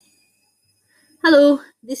Hello,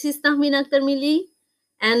 this is Tahmin Akhtar Mili,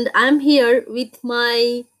 and I'm here with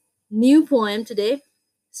my new poem today.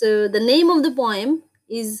 So, the name of the poem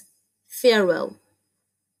is Farewell.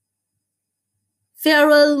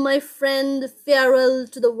 Farewell, my friend, farewell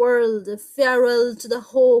to the world, farewell to the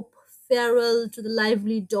hope, farewell to the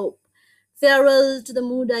lively dope, farewell to the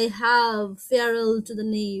mood I have, farewell to the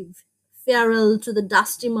knave, farewell to the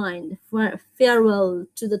dusty mind, farewell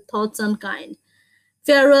to the thoughts unkind.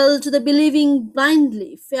 Farewell to the believing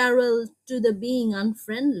blindly. Farewell to the being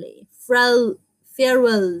unfriendly. Farewell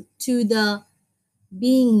to the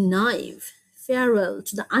being naive. Farewell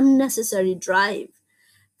to the unnecessary drive.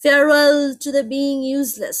 Farewell to the being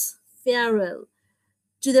useless. Farewell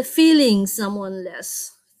to the feeling someone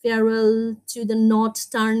less. Farewell to the not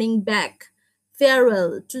turning back.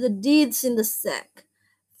 Farewell to the deeds in the sack.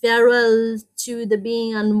 Farewell to the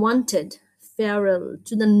being unwanted. Farewell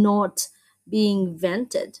to the not being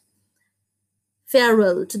vented.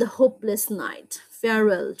 Farewell to the hopeless night.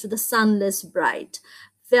 Farewell to the sunless bright.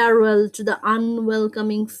 Farewell to the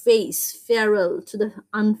unwelcoming face. Farewell to the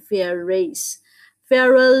unfair race.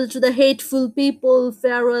 Farewell to the hateful people.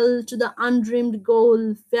 Farewell to the undreamed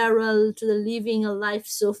goal. Farewell to the living a life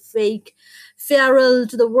so fake. Farewell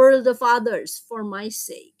to the world of others for my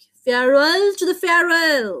sake. Farewell to the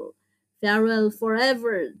farewell. Farewell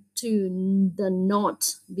forever to the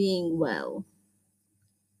not being well.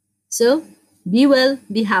 So, be well,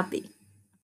 be happy.